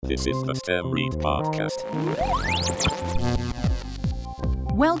This is the STEM Read Podcast.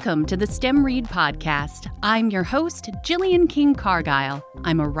 Welcome to the STEM Read Podcast. I'm your host, Gillian King-Cargile.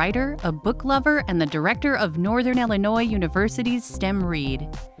 I'm a writer, a book lover, and the director of Northern Illinois University's STEM Read.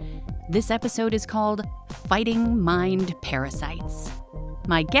 This episode is called Fighting Mind Parasites.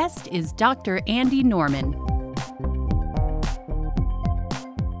 My guest is Dr. Andy Norman.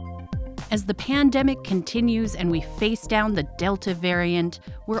 As the pandemic continues and we face down the Delta variant,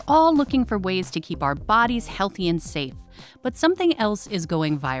 we're all looking for ways to keep our bodies healthy and safe. But something else is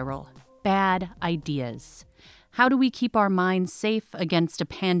going viral: bad ideas. How do we keep our minds safe against a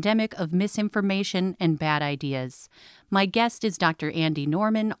pandemic of misinformation and bad ideas? My guest is Dr. Andy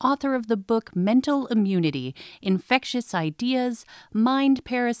Norman, author of the book Mental Immunity: Infectious Ideas, Mind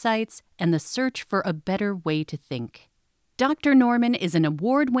Parasites, and the Search for a Better Way to Think. Dr. Norman is an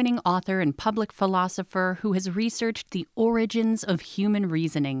award-winning author and public philosopher who has researched the origins of human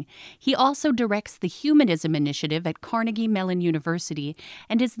reasoning. He also directs the Humanism Initiative at Carnegie Mellon University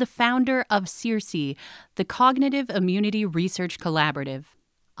and is the founder of CIRSE, the Cognitive Immunity Research Collaborative.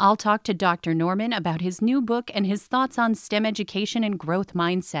 I'll talk to Dr. Norman about his new book and his thoughts on STEM education and growth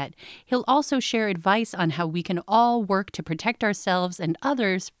mindset. He'll also share advice on how we can all work to protect ourselves and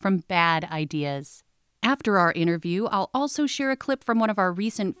others from bad ideas. After our interview, I'll also share a clip from one of our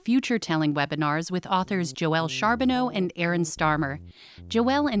recent future-telling webinars with authors Joelle Charbonneau and Aaron Starmer.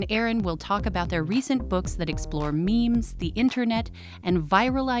 Joelle and Aaron will talk about their recent books that explore memes, the internet, and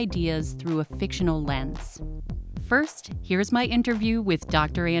viral ideas through a fictional lens. First, here's my interview with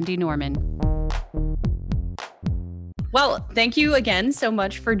Dr. Andy Norman. Well, thank you again so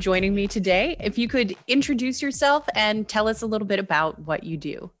much for joining me today. If you could introduce yourself and tell us a little bit about what you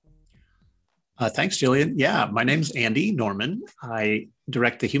do. Thanks, Gillian. Yeah, my name's Andy Norman. I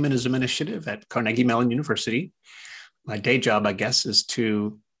direct the Humanism Initiative at Carnegie Mellon University. My day job, I guess, is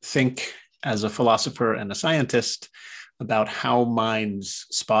to think as a philosopher and a scientist about how minds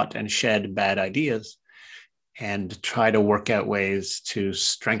spot and shed bad ideas and try to work out ways to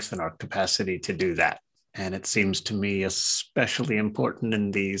strengthen our capacity to do that. And it seems to me especially important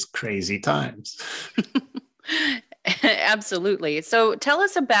in these crazy times. Absolutely. So tell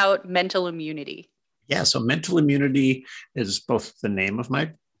us about mental immunity. Yeah, so mental immunity is both the name of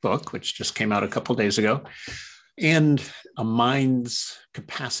my book, which just came out a couple days ago, and a mind's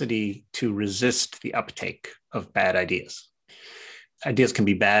capacity to resist the uptake of bad ideas. Ideas can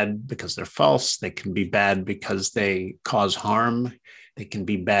be bad because they're false. They can be bad because they cause harm. They can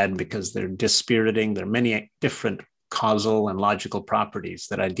be bad because they're dispiriting. There are many different causal and logical properties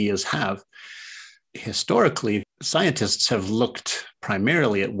that ideas have. Historically, scientists have looked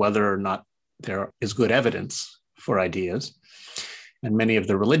primarily at whether or not there is good evidence for ideas. And many of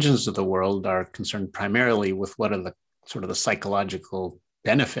the religions of the world are concerned primarily with what are the sort of the psychological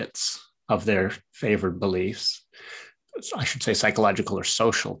benefits of their favored beliefs. I should say psychological or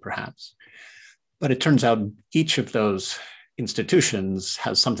social, perhaps. But it turns out each of those institutions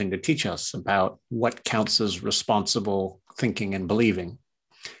has something to teach us about what counts as responsible thinking and believing.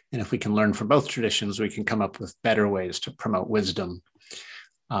 And if we can learn from both traditions, we can come up with better ways to promote wisdom.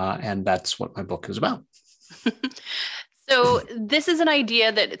 And that's what my book is about. So this is an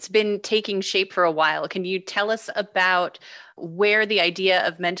idea that it's been taking shape for a while. Can you tell us about where the idea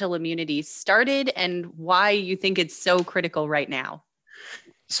of mental immunity started and why you think it's so critical right now?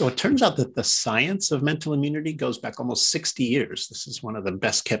 So it turns out that the science of mental immunity goes back almost 60 years. This is one of the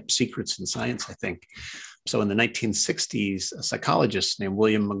best kept secrets in science, I think. So in the 1960s, a psychologist named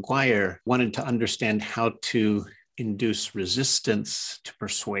William McGuire wanted to understand how to induce resistance to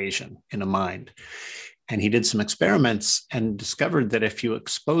persuasion in a mind. And he did some experiments and discovered that if you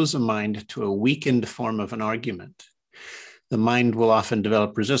expose a mind to a weakened form of an argument, the mind will often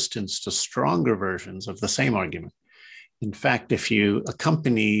develop resistance to stronger versions of the same argument. In fact, if you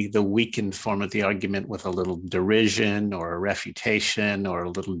accompany the weakened form of the argument with a little derision or a refutation or a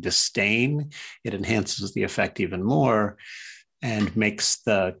little disdain, it enhances the effect even more and makes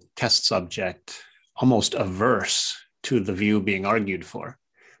the test subject almost averse to the view being argued for.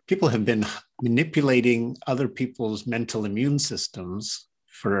 People have been manipulating other people's mental immune systems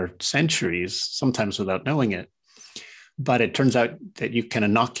for centuries, sometimes without knowing it. But it turns out that you can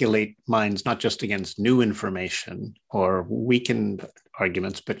inoculate minds not just against new information or weakened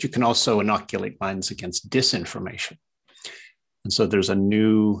arguments, but you can also inoculate minds against disinformation. And so there's a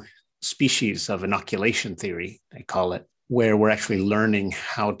new species of inoculation theory, they call it, where we're actually learning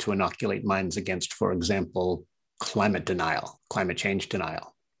how to inoculate minds against, for example, climate denial, climate change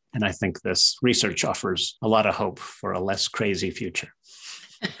denial. And I think this research offers a lot of hope for a less crazy future.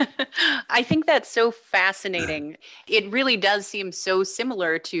 I think that's so fascinating. It really does seem so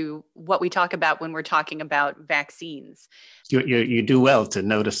similar to what we talk about when we're talking about vaccines. You do well to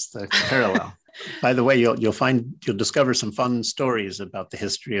notice the parallel. By the way, you'll discover some fun stories about the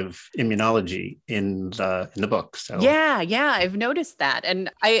history of immunology in the book. So Yeah, I've noticed that.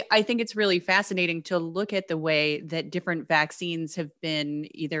 And I think it's really fascinating to look at the way that different vaccines have been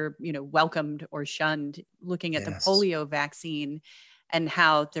either, welcomed or shunned, looking at the yes. polio vaccine and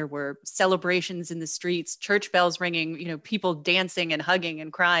how there were celebrations in the streets, church bells ringing, people dancing and hugging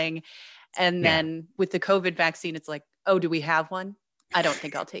and crying. And Yeah. then with the COVID vaccine, it's like, oh, do we have one? I don't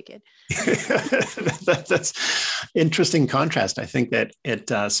think I'll take it. That's interesting contrast. I think that it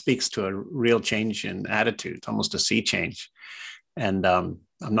speaks to a real change in attitude, almost a sea change. And I'm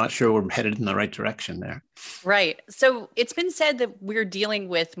not sure we're headed in the right direction there. Right. So it's been said that we're dealing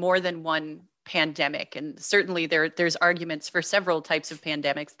with more than one pandemic. And certainly there's arguments for several types of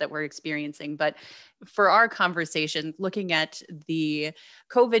pandemics that we're experiencing. But for our conversation, looking at the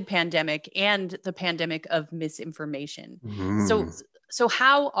COVID pandemic and the pandemic of misinformation. So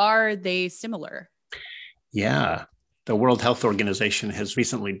how are they similar? Yeah. The World Health Organization has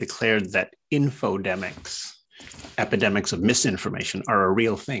recently declared that infodemics, epidemics of misinformation, are a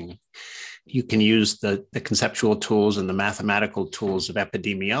real thing. You can use the conceptual tools and the mathematical tools of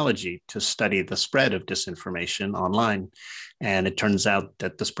epidemiology to study the spread of disinformation online. And it turns out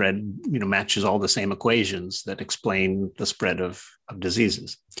that the spread, matches all the same equations that explain the spread of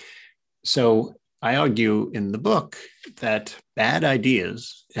diseases. So I argue in the book that bad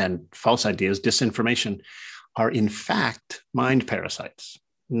ideas and false ideas, disinformation, are in fact mind parasites,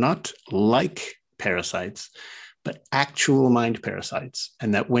 not like parasites, but actual mind parasites.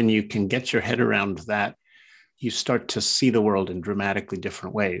 And that when you can get your head around that, you start to see the world in dramatically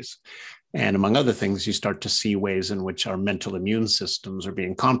different ways. And among other things, you start to see ways in which our mental immune systems are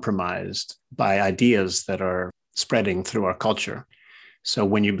being compromised by ideas that are spreading through our culture. So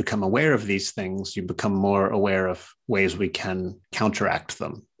when you become aware of these things, you become more aware of ways we can counteract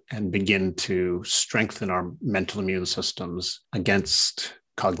them and begin to strengthen our mental immune systems against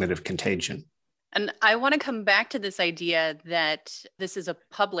cognitive contagion. And I want to come back to this idea that this is a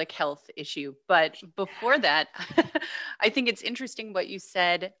public health issue. But before that, I think it's interesting what you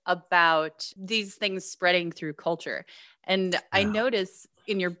said about these things spreading through culture. And I notice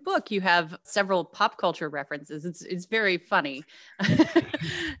in your book, you have several pop culture references. It's very funny.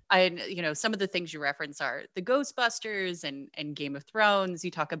 Some of the things you reference are the Ghostbusters and Game of Thrones.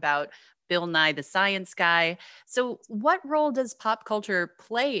 You talk about Bill Nye the Science Guy. So what role does pop culture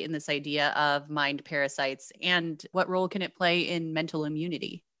play in this idea of mind parasites, and what role can it play in mental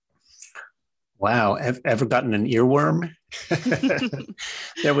immunity? Wow, ever gotten an earworm?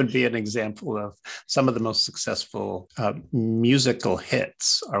 That would be an example of some of the most successful musical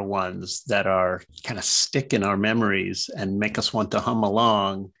hits are ones that are kind of stick in our memories and make us want to hum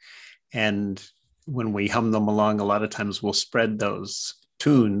along. And when we hum them along, a lot of times we'll spread those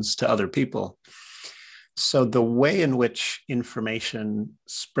tunes to other people. So the way in which information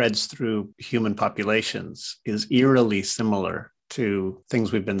spreads through human populations is eerily similar to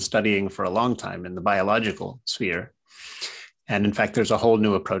things we've been studying for a long time in the biological sphere. And in fact, there's a whole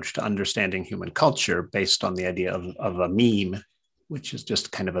new approach to understanding human culture based on the idea of a meme, which is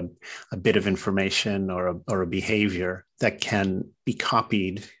just kind of a bit of information or a behavior that can be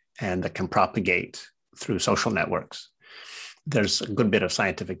copied and that can propagate through social networks. There's a good bit of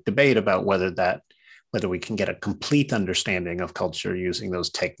scientific debate about whether we can get a complete understanding of culture using those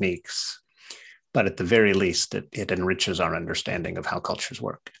techniques. But at the very least, it enriches our understanding of how cultures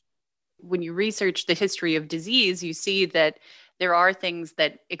work. When you research the history of disease, you see that there are things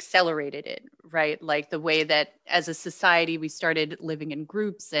that accelerated it, right? Like the way that as a society, we started living in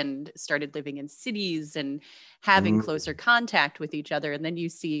groups and started living in cities and having closer contact with each other. And then you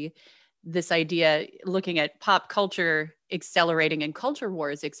see this idea looking at pop culture accelerating and culture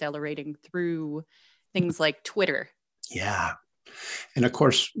wars accelerating through things like Twitter. Yeah. And of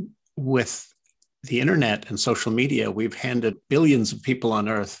course, with the internet and social media, we've handed billions of people on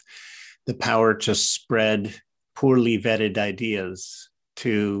Earth the power to spread poorly vetted ideas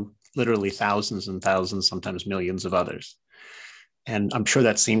to literally thousands and thousands, sometimes millions of others. And I'm sure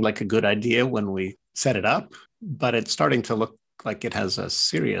that seemed like a good idea when we set it up, but it's starting to look like it has a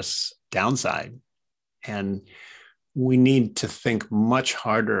serious downside. And we need to think much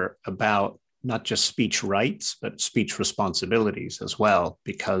harder about not just speech rights, but speech responsibilities as well,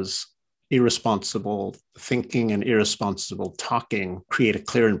 because irresponsible thinking and irresponsible talking create a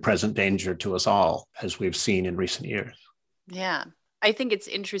clear and present danger to us all, as we've seen in recent years. Yeah. I think it's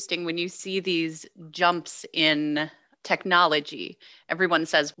interesting when you see these jumps in technology, everyone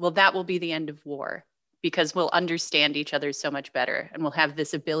says, well, that will be the end of war because we'll understand each other so much better and we'll have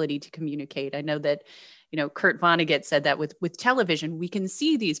this ability to communicate. I know that, Kurt Vonnegut said that with television, we can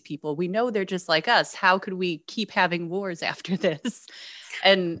see these people. We know they're just like us. How could we keep having wars after this?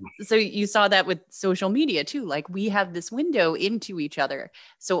 And so you saw that with social media too. Like we have this window into each other.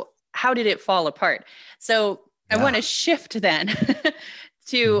 So how did it fall apart? So I want to shift then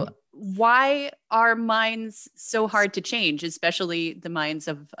to why are minds so hard to change, especially the minds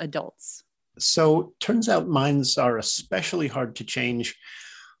of adults? So turns out minds are especially hard to change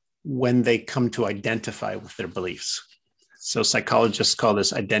when they come to identify with their beliefs. So psychologists call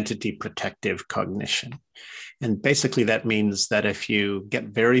this identity protective cognition. And basically that means that if you get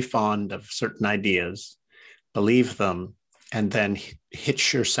very fond of certain ideas, believe them, and then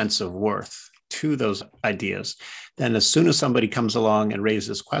hitch your sense of worth to those ideas, then as soon as somebody comes along and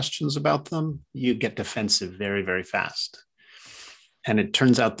raises questions about them, you get defensive very, very fast. And it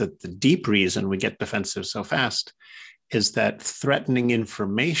turns out that the deep reason we get defensive so fast is that threatening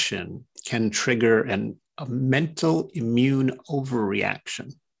information can trigger a mental immune overreaction.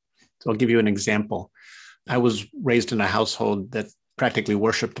 So I'll give you an example. I was raised in a household that practically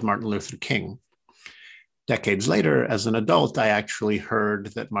worshiped Martin Luther King. Decades later, as an adult, I actually heard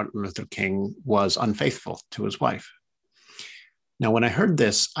that Martin Luther King was unfaithful to his wife. Now, when I heard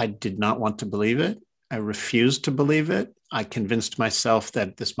this, I did not want to believe it. I refused to believe it. I convinced myself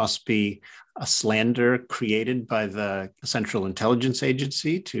that this must be a slander created by the Central Intelligence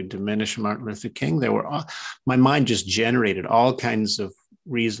Agency to diminish Martin Luther King. My mind just generated all kinds of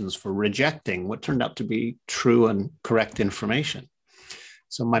reasons for rejecting what turned out to be true and correct information.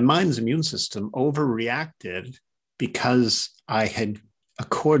 So my mind's immune system overreacted because I had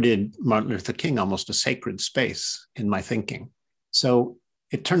accorded Martin Luther King almost a sacred space in my thinking. So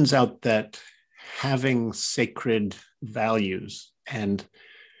it turns out that having sacred values and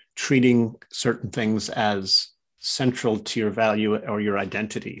treating certain things as central to your value or your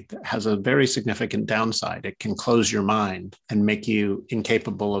identity has a very significant downside. It can close your mind and make you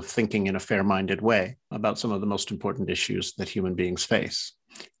incapable of thinking in a fair-minded way about some of the most important issues that human beings face.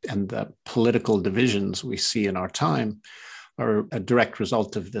 And the political divisions we see in our time are a direct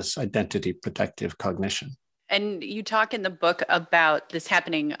result of this identity protective cognition. And you talk in the book about this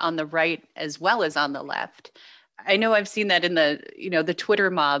happening on the right as well as on the left. I know I've seen that in the Twitter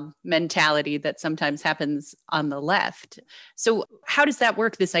mob mentality that sometimes happens on the left. So how does that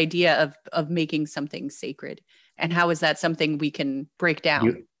work, this idea of making something sacred? And how is that something we can break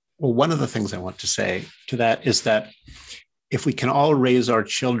down? Well, one of the things I want to say to that is that if we can all raise our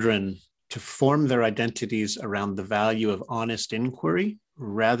children to form their identities around the value of honest inquiry,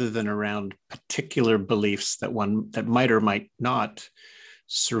 rather than around particular beliefs that might or might not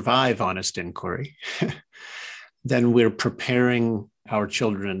survive honest inquiry, then we're preparing our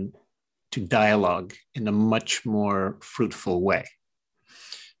children to dialogue in a much more fruitful way.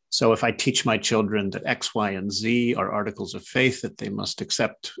 So if I teach my children that X, Y, and Z are articles of faith that they must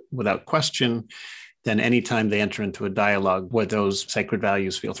accept without question, then anytime they enter into a dialogue where those sacred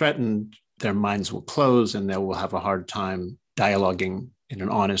values feel threatened, their minds will close and they will have a hard time dialoguing in an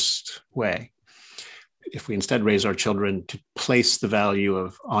honest way. If we instead raise our children to place the value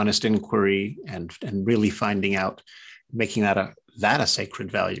of honest inquiry and really finding out, making that a sacred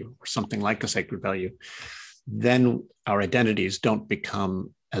value or something like a sacred value, then our identities don't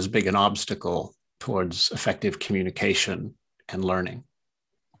become as big an obstacle towards effective communication and learning.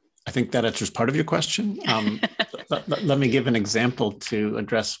 I think that answers part of your question. Let me give an example to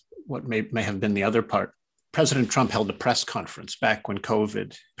address what may have been the other part. President Trump held a press conference back when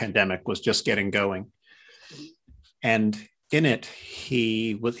COVID pandemic was just getting going. And in it,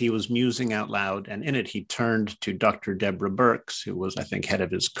 he was musing out loud. And in it, he turned to Dr. Deborah Birx, who was, I think, head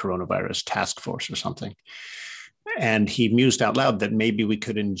of his coronavirus task force or something. And he mused out loud that maybe we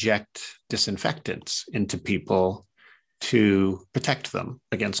could inject disinfectants into people to protect them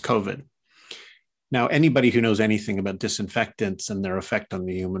against COVID. Now, anybody who knows anything about disinfectants and their effect on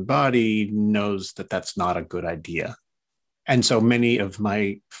the human body knows that that's not a good idea. And so many of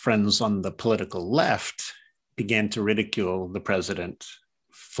my friends on the political left began to ridicule the president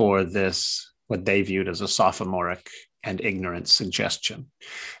for this, what they viewed as a sophomoric and ignorant suggestion.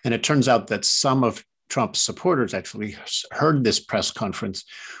 And it turns out that some of Trump's supporters actually heard this press conference.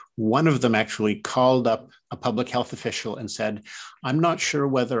 One of them actually called up a public health official and said, I'm not sure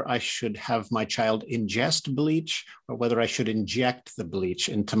whether I should have my child ingest bleach or whether I should inject the bleach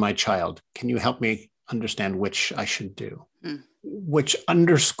into my child. Can you help me understand which I should do? Which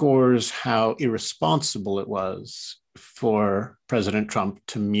underscores how irresponsible it was for President Trump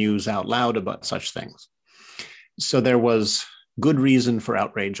to muse out loud about such things. So there was good reason for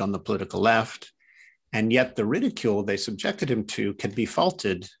outrage on the political left. And yet the ridicule they subjected him to can be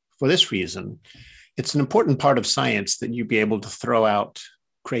faulted for this reason. It's an important part of science that you be able to throw out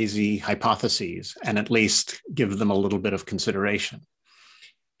crazy hypotheses and at least give them a little bit of consideration.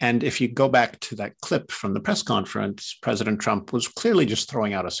 And if you go back to that clip from the press conference, President Trump was clearly just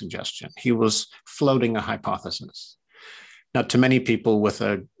throwing out a suggestion. He was floating a hypothesis. Now, to many people with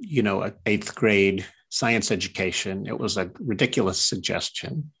an eighth grade science education, it was a ridiculous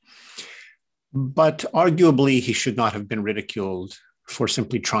suggestion. But arguably, he should not have been ridiculed for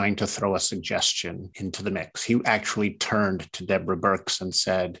simply trying to throw a suggestion into the mix. He actually turned to Deborah Birx and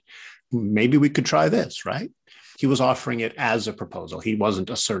said, maybe we could try this, right? He was offering it as a proposal. He wasn't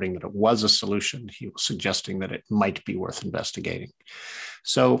asserting that it was a solution. He was suggesting that it might be worth investigating.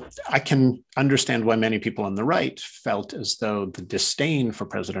 So I can understand why many people on the right felt as though the disdain for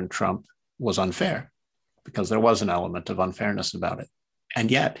President Trump was unfair, because there was an element of unfairness about it.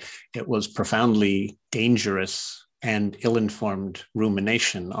 And yet it was profoundly dangerous and ill-informed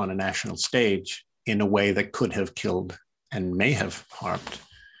rumination on a national stage in a way that could have killed and may have harmed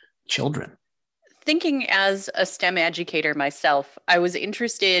children. Thinking as a STEM educator myself, I was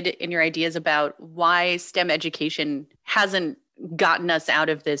interested in your ideas about why STEM education hasn't gotten us out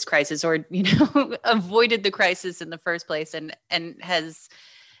of this crisis or, avoided the crisis in the first place and has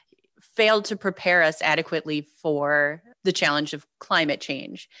failed to prepare us adequately for the challenge of climate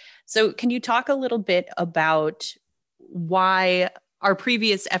change. So can you talk a little bit about why our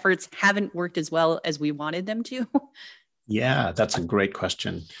previous efforts haven't worked as well as we wanted them to? Yeah, that's a great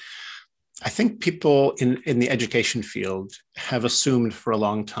question. I think people in the education field have assumed for a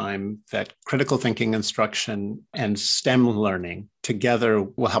long time that critical thinking instruction and STEM learning together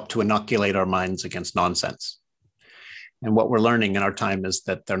will help to inoculate our minds against nonsense. And what we're learning in our time is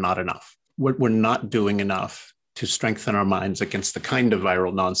that they're not enough. We're not doing enough to strengthen our minds against the kind of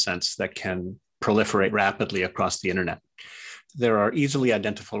viral nonsense that can proliferate rapidly across the internet. There are easily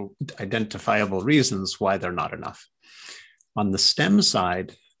identifiable reasons why they're not enough. On the STEM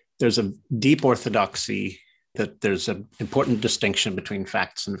side, there's a deep orthodoxy that there's an important distinction between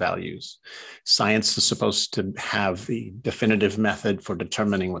facts and values. Science is supposed to have the definitive method for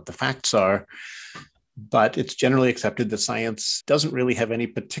determining what the facts are, but it's generally accepted that science doesn't really have any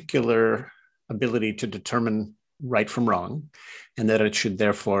particular ability to determine right from wrong, and that it should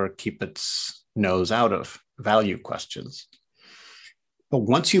therefore keep its nose out of value questions. But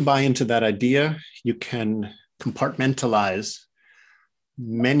once you buy into that idea, you can compartmentalize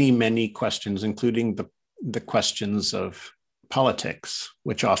many, many questions, including the questions of politics,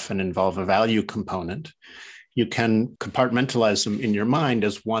 which often involve a value component. You can compartmentalize them in your mind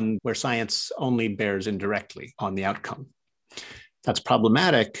as one where science only bears indirectly on the outcome. That's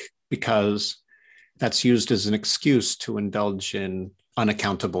problematic because that's used as an excuse to indulge in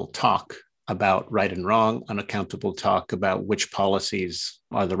unaccountable talk about right and wrong, unaccountable talk about which policies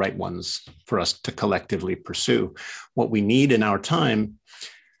are the right ones for us to collectively pursue. What we need in our time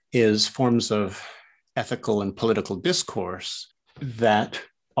is forms of ethical and political discourse that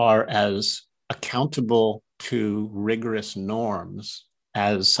are as accountable to rigorous norms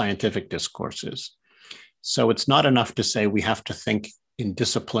as scientific discourses. So it's not enough to say we have to think in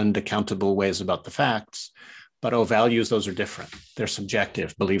disciplined, accountable ways about the facts, but values, those are different. They're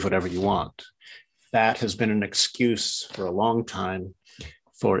subjective, believe whatever you want. That has been an excuse for a long time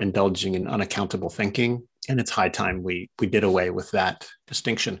for indulging in unaccountable thinking. And it's high time we did away with that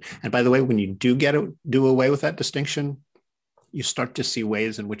distinction. And by the way, when you do away with that distinction, you start to see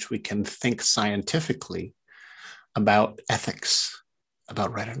ways in which we can think scientifically about ethics,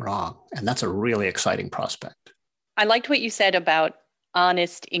 about right and wrong. And that's a really exciting prospect. I liked what you said about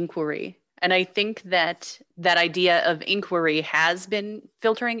honest inquiry. And I think that idea of inquiry has been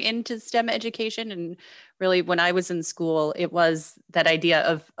filtering into STEM education. And really, when I was in school, it was that idea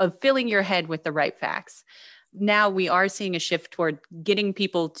of filling your head with the right facts. Now we are seeing a shift toward getting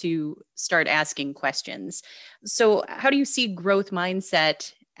people to start asking questions. So how do you see growth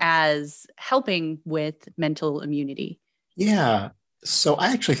mindset as helping with mental immunity? Yeah. So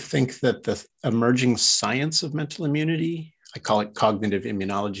I actually think that the emerging science of mental immunity, I call it cognitive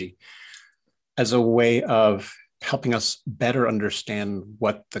immunology, as a way of helping us better understand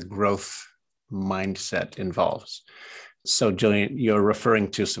what the growth mindset involves. So, Gillian, you're referring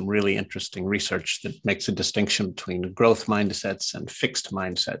to some really interesting research that makes a distinction between growth mindsets and fixed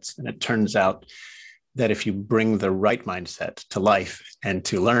mindsets. And it turns out that if you bring the right mindset to life and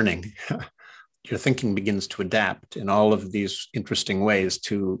to learning, your thinking begins to adapt in all of these interesting ways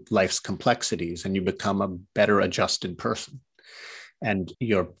to life's complexities, and you become a better adjusted person. And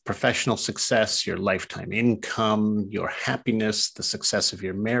your professional success, your lifetime income, your happiness, the success of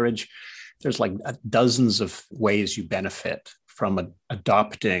your marriage. There's like dozens of ways you benefit from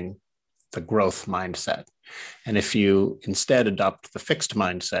adopting the growth mindset. And if you instead adopt the fixed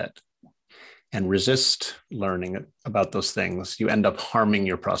mindset and resist learning about those things, you end up harming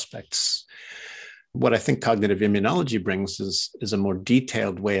your prospects. What I think cognitive immunology brings is a more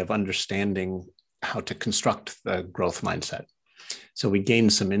detailed way of understanding how to construct the growth mindset. So we gain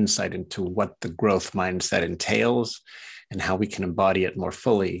some insight into what the growth mindset entails and how we can embody it more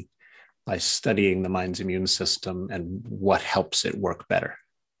fully by studying the mind's immune system and what helps it work better.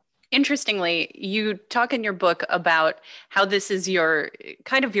 Interestingly, you talk in your book about how this is your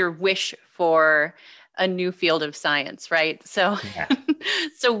kind of your wish for a new field of science, right? So, Yeah.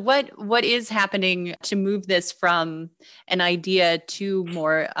 so what is happening to move this from an idea to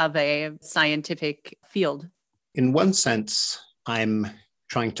more of a scientific field? In one sense, I'm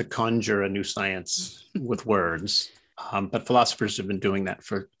trying to conjure a new science with words, but philosophers have been doing that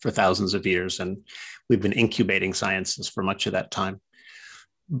for thousands of years, and we've been incubating sciences for much of that time.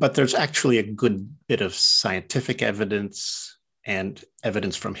 But there's actually a good bit of scientific evidence and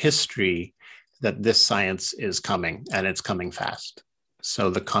evidence from history that this science is coming, and it's coming fast. So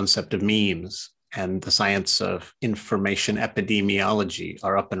the concept of memes and the science of information epidemiology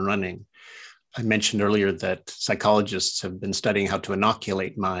are up and running. I mentioned earlier that psychologists have been studying how to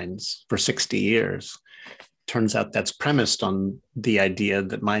inoculate minds for 60 years. Turns out that's premised on the idea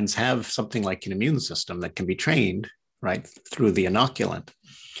that minds have something like an immune system that can be trained, right, through the inoculant.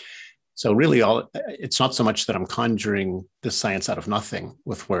 So really it's not so much that I'm conjuring this science out of nothing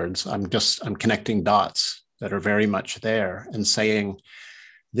with words. I'm connecting dots that are very much there and saying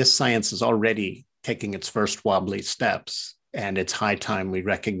this science is already taking its first wobbly steps, and it's high time we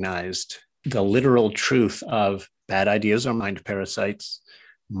recognized the literal truth of bad ideas are mind parasites.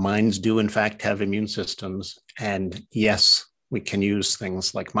 Minds do in fact have immune systems. And yes, we can use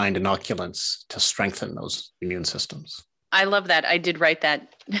things like mind inoculants to strengthen those immune systems. I love that. I did write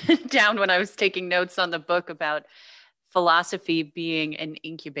that down when I was taking notes on the book about philosophy being an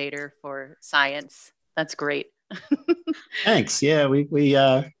incubator for science. That's great. Thanks. Yeah, we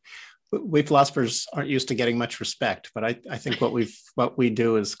philosophers aren't used to getting much respect, but I think what we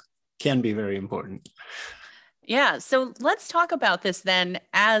do can be very important. Yeah. So let's talk about this then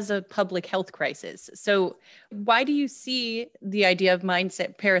as a public health crisis. So why do you see the idea of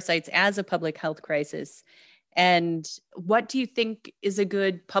mindset parasites as a public health crisis? And what do you think is a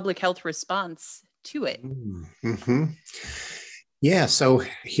good public health response to it? Mm-hmm. Yeah. So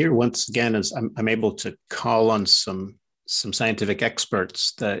here, once again, as I'm able to call on some scientific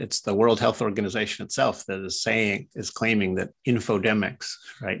experts, it's the World Health Organization itself that is claiming that infodemics,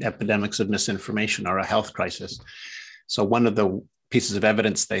 right, epidemics of misinformation, are a health crisis. So one of the pieces of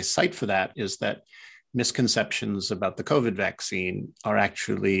evidence they cite for that is that misconceptions about the COVID vaccine are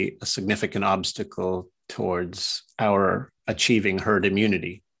actually a significant obstacle towards our achieving herd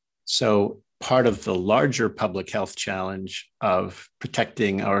immunity. So part of the larger public health challenge of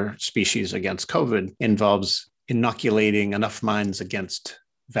protecting our species against COVID involves inoculating enough minds against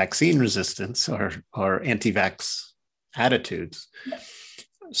vaccine resistance or anti-vax attitudes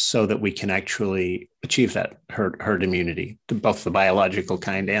so that we can actually achieve that herd immunity, both the biological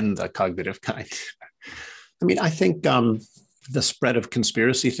kind and the cognitive kind. I mean, I think the spread of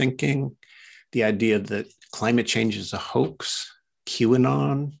conspiracy thinking, the idea that climate change is a hoax,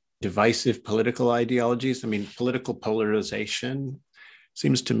 QAnon, divisive political ideologies. I mean, political polarization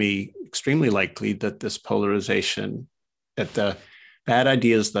seems to me extremely likely that this polarization, that the bad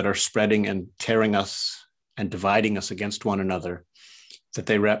ideas that are spreading and tearing us and dividing us against one another, that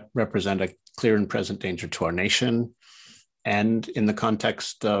they represent a clear and present danger to our nation, and in the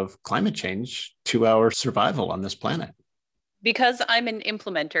context of climate change, to our survival on this planet. Because I'm an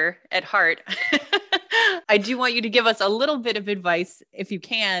implementer at heart, I do want you to give us a little bit of advice, if you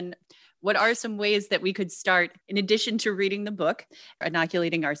can. What are some ways that we could start, in addition to reading the book,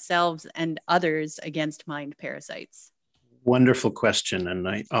 inoculating ourselves and others against mind parasites? Wonderful question. And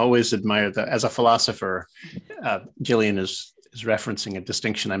I always admire that. As a philosopher, Gillian is referencing a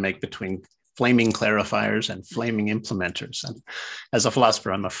distinction I make between flaming clarifiers and flaming implementers. And as a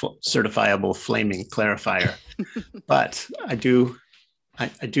philosopher, I'm a certifiable flaming clarifier. But I do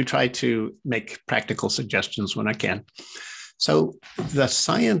try to make practical suggestions when I can. So the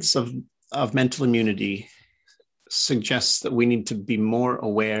science of mental immunity suggests that we need to be more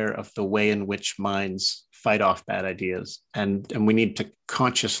aware of the way in which minds fight off bad ideas, and we need to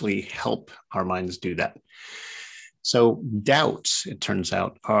consciously help our minds do that. So doubts, it turns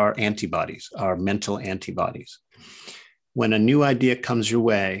out, are antibodies, are mental antibodies. When a new idea comes your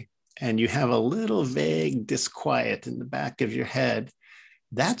way and you have a little vague disquiet in the back of your head,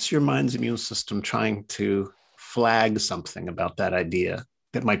 that's your mind's immune system trying to flag something about that idea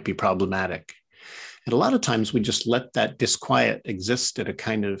that might be problematic. And a lot of times we just let that disquiet exist at a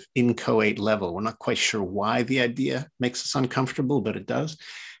kind of inchoate level. We're not quite sure why the idea makes us uncomfortable, but it does.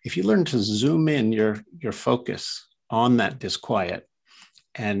 If you learn to zoom in your focus on that disquiet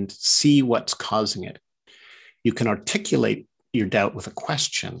and see what's causing it, you can articulate your doubt with a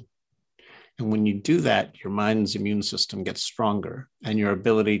question. And when you do that, your mind's immune system gets stronger and your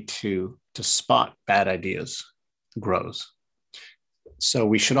ability to spot bad ideas grows. So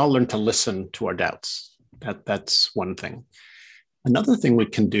we should all learn to listen to our doubts. That's one thing. Another thing we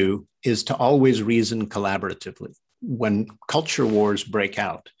can do is to always reason collaboratively. When culture wars break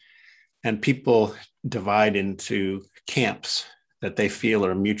out and people divide into camps that they feel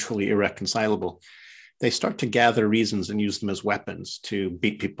are mutually irreconcilable, they start to gather reasons and use them as weapons to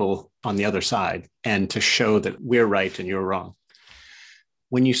beat people on the other side and to show that we're right and you're wrong.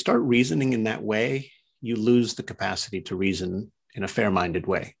 When you start reasoning in that way, you lose the capacity to reason in a fair-minded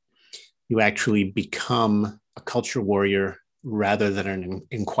way. You actually become a culture warrior rather than an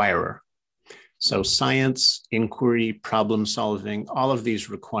inquirer. So science, inquiry, problem solving, all of these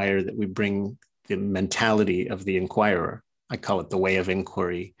require that we bring the mentality of the inquirer. I call it the way of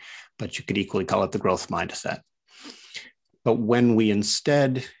inquiry, but you could equally call it the growth mindset. But when we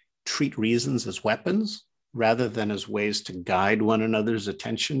instead treat reasons as weapons, rather than as ways to guide one another's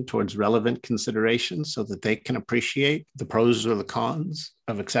attention towards relevant considerations so that they can appreciate the pros or the cons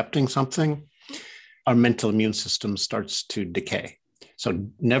of accepting something, our mental immune system starts to decay. So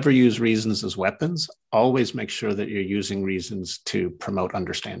never use reasons as weapons. Always make sure that you're using reasons to promote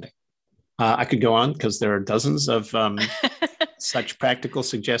understanding. I could go on because there are dozens of such practical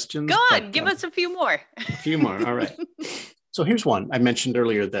suggestions. Go on, give us a few more. A few more, all right. So here's one. I mentioned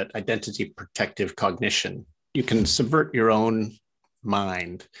earlier that identity protective cognition. You can subvert your own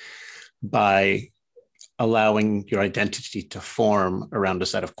mind by allowing your identity to form around a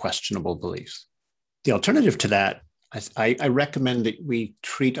set of questionable beliefs. The alternative to that, I recommend that we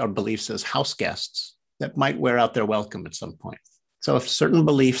treat our beliefs as house guests that might wear out their welcome at some point. So if certain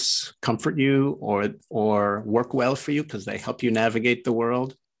beliefs comfort you or work well for you because they help you navigate the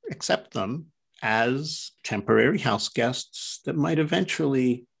world, accept them as temporary house guests that might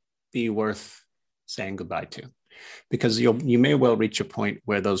eventually be worth saying goodbye to. Because you may well reach a point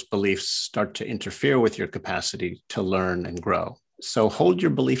where those beliefs start to interfere with your capacity to learn and grow. So hold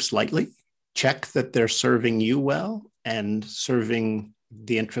your beliefs lightly, check that they're serving you well and serving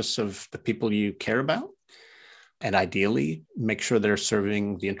the interests of the people you care about. And ideally, make sure they're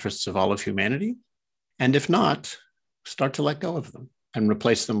serving the interests of all of humanity. And if not, start to let go of them and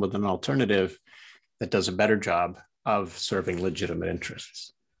replace them with an alternative that does a better job of serving legitimate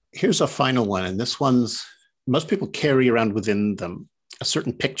interests. Here's a final one, and this one's, most people carry around within them a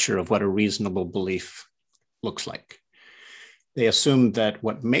certain picture of what a reasonable belief looks like. They assume that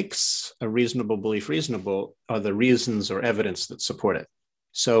what makes a reasonable belief reasonable are the reasons or evidence that support it.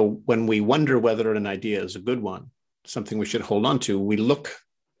 So when we wonder whether an idea is a good one, something we should hold on to, we look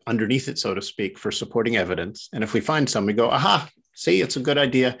underneath it, so to speak, for supporting evidence. And if we find some, we go, aha, see, it's a good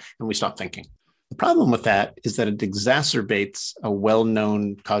idea, and we stop thinking. The problem with that is that it exacerbates a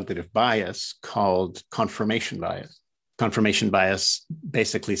well-known cognitive bias called confirmation bias. Confirmation bias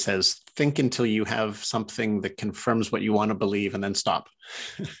basically says, think until you have something that confirms what you want to believe and then stop.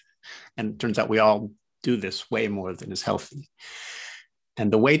 And it turns out we all do this way more than is healthy.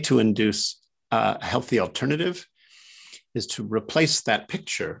 And the way to induce a healthy alternative is to replace that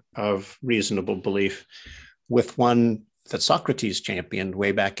picture of reasonable belief with one that Socrates championed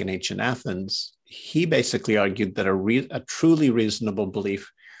way back in ancient Athens. He basically argued that a truly reasonable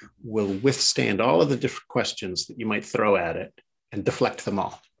belief will withstand all of the different questions that you might throw at it and deflect them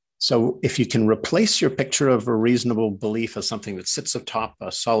all. So if you can replace your picture of a reasonable belief as something that sits atop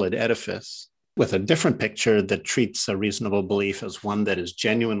a solid edifice with a different picture that treats a reasonable belief as one that is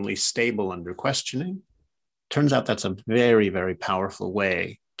genuinely stable under questioning, turns out that's a very, very powerful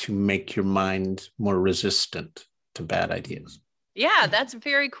way to make your mind more resistant to bad ideas. Yeah, that's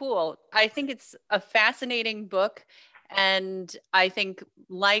very cool. I think it's a fascinating book. And I think,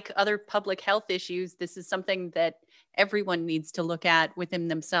 like other public health issues, this is something that everyone needs to look at within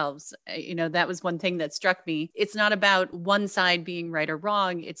themselves. That was one thing that struck me. It's not about one side being right or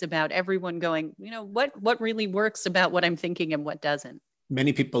wrong. It's about everyone going, what really works about what I'm thinking and what doesn't.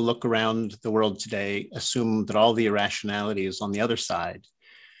 Many people look around the world today, assume that all the irrationality is on the other side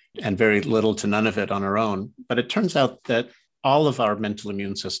and very little to none of it on our own. But it turns out that all of our mental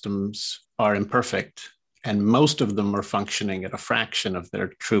immune systems are imperfect and most of them are functioning at a fraction of their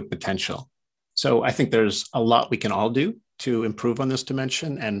true potential. So I think there's a lot we can all do to improve on this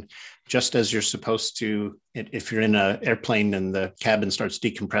dimension. And just as you're supposed to, if you're in an airplane and the cabin starts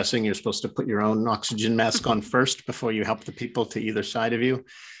decompressing, you're supposed to put your own oxygen mask on first before you help the people to either side of you.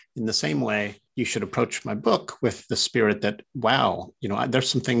 In the same way, you should approach my book with the spirit that, wow, there's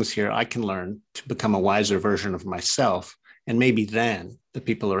some things here I can learn to become a wiser version of myself. And maybe then the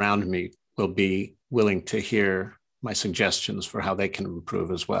people around me will be willing to hear my suggestions for how they can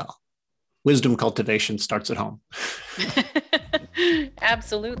improve as well. Wisdom cultivation starts at home.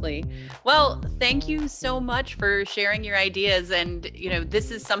 Absolutely. Well, thank you so much for sharing your ideas. And, this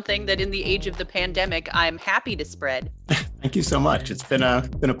is something that in the age of the pandemic, I'm happy to spread. Thank you so much. It's been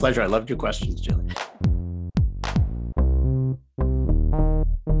a pleasure. I loved your questions, Gillian.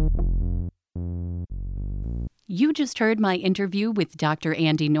 You just heard my interview with Dr.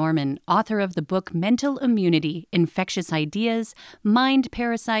 Andy Norman, author of the book Mental Immunity, Infectious Ideas, Mind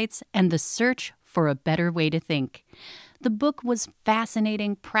Parasites, and the Search for a Better Way to Think. The book was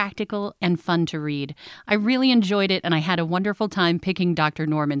fascinating, practical, and fun to read. I really enjoyed it, and I had a wonderful time picking Dr.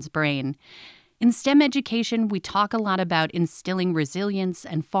 Norman's brain. In STEM education, we talk a lot about instilling resilience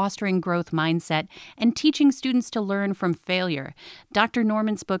and fostering growth mindset and teaching students to learn from failure. Dr.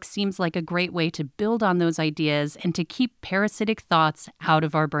 Norman's book seems like a great way to build on those ideas and to keep parasitic thoughts out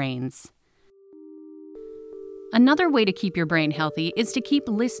of our brains. Another way to keep your brain healthy is to keep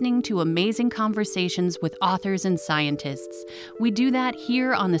listening to amazing conversations with authors and scientists. We do that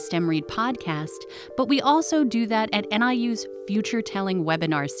here on the STEM Read podcast, but we also do that at NIU's Future Telling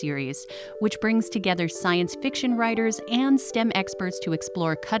webinar series, which brings together science fiction writers and STEM experts to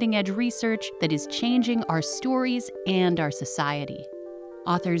explore cutting-edge research that is changing our stories and our society.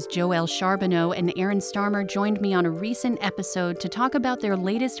 Authors Joelle Charbonneau and Aaron Starmer joined me on a recent episode to talk about their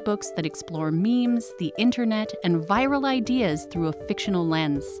latest books that explore memes, the internet, and viral ideas through a fictional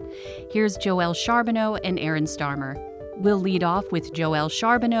lens. Here's Joelle Charbonneau and Aaron Starmer. We'll lead off with Joelle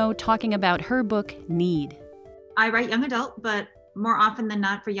Charbonneau talking about her book, Need. I write young adult, but more often than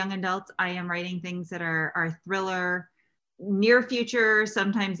not for young adults, I am writing things that are thriller, near future,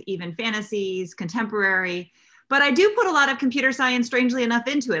 sometimes even fantasies, contemporary. But I do put a lot of computer science, strangely enough,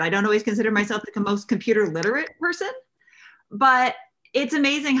 into it. I don't always consider myself the most computer literate person, but it's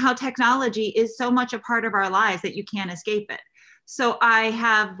amazing how technology is so much a part of our lives that you can't escape it. So I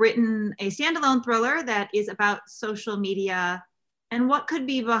have written a standalone thriller that is about social media and what could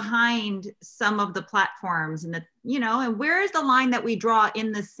be behind some of the platforms and and where is the line that we draw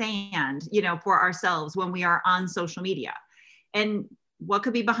in the sand, for ourselves when we are on social media, and what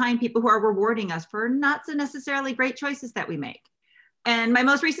could be behind people who are rewarding us for not so necessarily great choices that we make. And my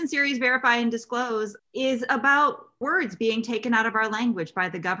most recent series, Verify and Disclose, is about words being taken out of our language by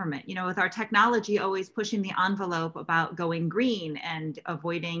the government, with our technology always pushing the envelope about going green and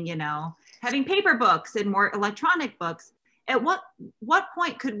avoiding, having paper books and more electronic books. At what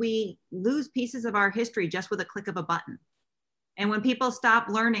point could we lose pieces of our history just with a click of a button? And when people stop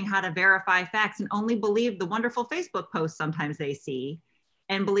learning how to verify facts and only believe the wonderful Facebook posts sometimes they see,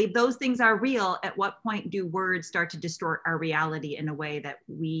 and believe those things are real, at what point do words start to distort our reality in a way that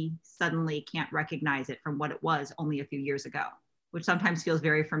we suddenly can't recognize it from what it was only a few years ago, which sometimes feels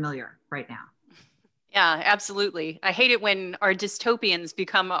very familiar right now. Yeah, absolutely. I hate it when our dystopians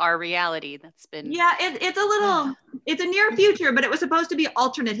become our reality. That's been... Yeah, it's a near future, but it was supposed to be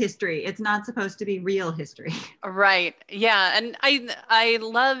alternate history. It's not supposed to be real history. Right. Yeah. And I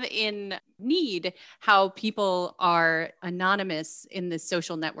love in Need how people are anonymous in this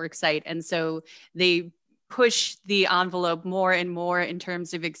social network site. And so they push the envelope more and more in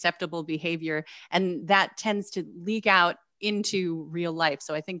terms of acceptable behavior. And that tends to leak out into real life.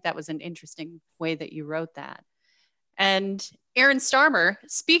 So I think that was an interesting way that you wrote that. And Aaron Starmer,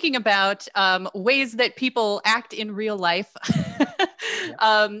 speaking about ways that people act in real life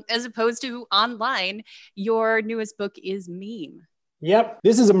as opposed to online, your newest book is Meme. Yep.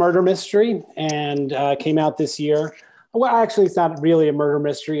 This is a murder mystery and came out this year. Well, actually, it's not really a murder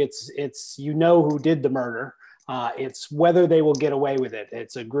mystery. It's who did the murder. It's whether they will get away with it.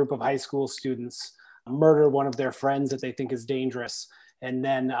 It's a group of high school students murder one of their friends that they think is dangerous. And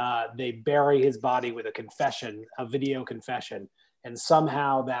then they bury his body with a video confession. And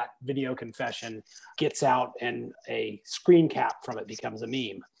somehow that video confession gets out and a screen cap from it becomes a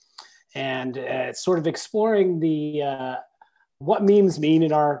meme. And it's sort of exploring what memes mean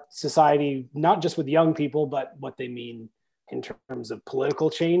in our society, not just with young people, but what they mean in terms of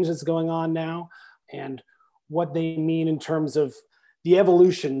political change that's going on now, and what they mean in terms of the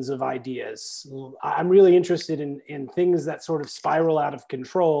evolutions of ideas. I'm really interested in things that sort of spiral out of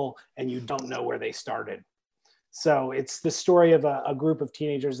control and you don't know where they started. So it's the story of a group of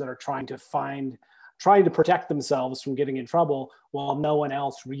teenagers that are trying to protect themselves from getting in trouble while no one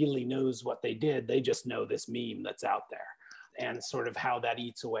else really knows what they did. They just know this meme that's out there and sort of how that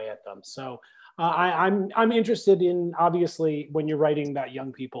eats away at them. So I'm interested in, obviously, when you're writing about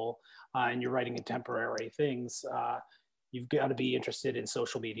young people and you're writing contemporary things, you've got to be interested in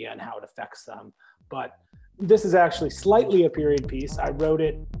social media and how it affects them. But this is actually slightly a period piece. I wrote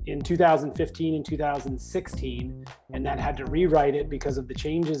it in 2015 and 2016, and then had to rewrite it because of the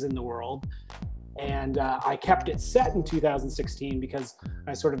changes in the world. And I kept it set in 2016 because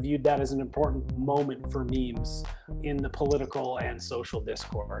I sort of viewed that as an important moment for memes in the political and social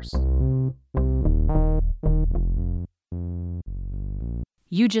discourse.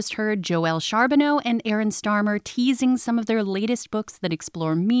 You just heard Joelle Charbonneau and Aaron Starmer teasing some of their latest books that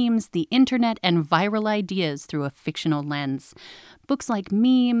explore memes, the internet, and viral ideas through a fictional lens. Books like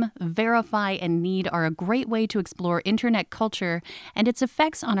Meme, Verify, and Need are a great way to explore internet culture and its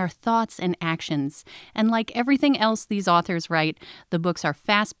effects on our thoughts and actions. And like everything else these authors write, the books are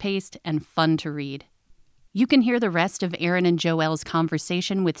fast-paced and fun to read. You can hear the rest of Aaron and Joelle's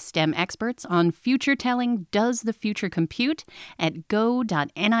conversation with STEM experts on Future Telling Does the Future Compute at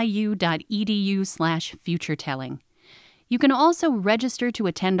go.niu.edu/futuretelling. You can also register to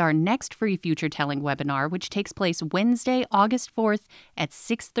attend our next free Future Telling webinar, which takes place Wednesday, August 4th at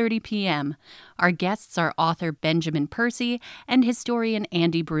 6:30 p.m. Our guests are author Benjamin Percy and historian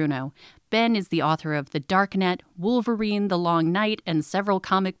Andy Bruno. Ben is the author of The Darknet, Wolverine, The Long Night, and several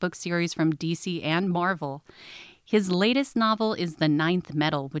comic book series from DC and Marvel. His latest novel is The Ninth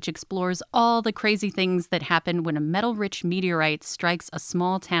Metal, which explores all the crazy things that happen when a metal-rich meteorite strikes a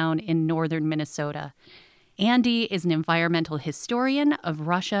small town in northern Minnesota. Andy is an environmental historian of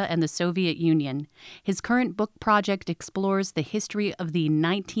Russia and the Soviet Union. His current book project explores the history of the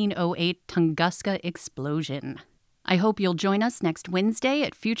 1908 Tunguska explosion. I hope you'll join us next Wednesday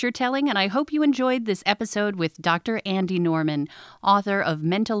at Future Telling, and I hope you enjoyed this episode with Dr. Andy Norman, author of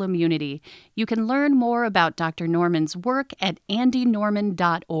Mental Immunity. You can learn more about Dr. Norman's work at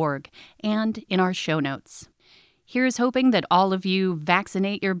andynorman.org and in our show notes. Here's hoping that all of you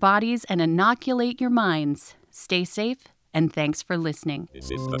vaccinate your bodies and inoculate your minds. Stay safe, and thanks for listening.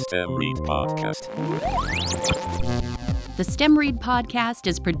 This is the STEM Read Podcast. The STEM Read Podcast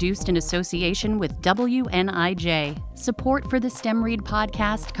is produced in association with WNIJ. Support for the STEM Read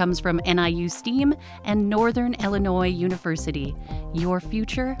Podcast comes from NIU STEAM and Northern Illinois University. Your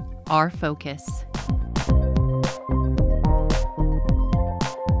future, our focus.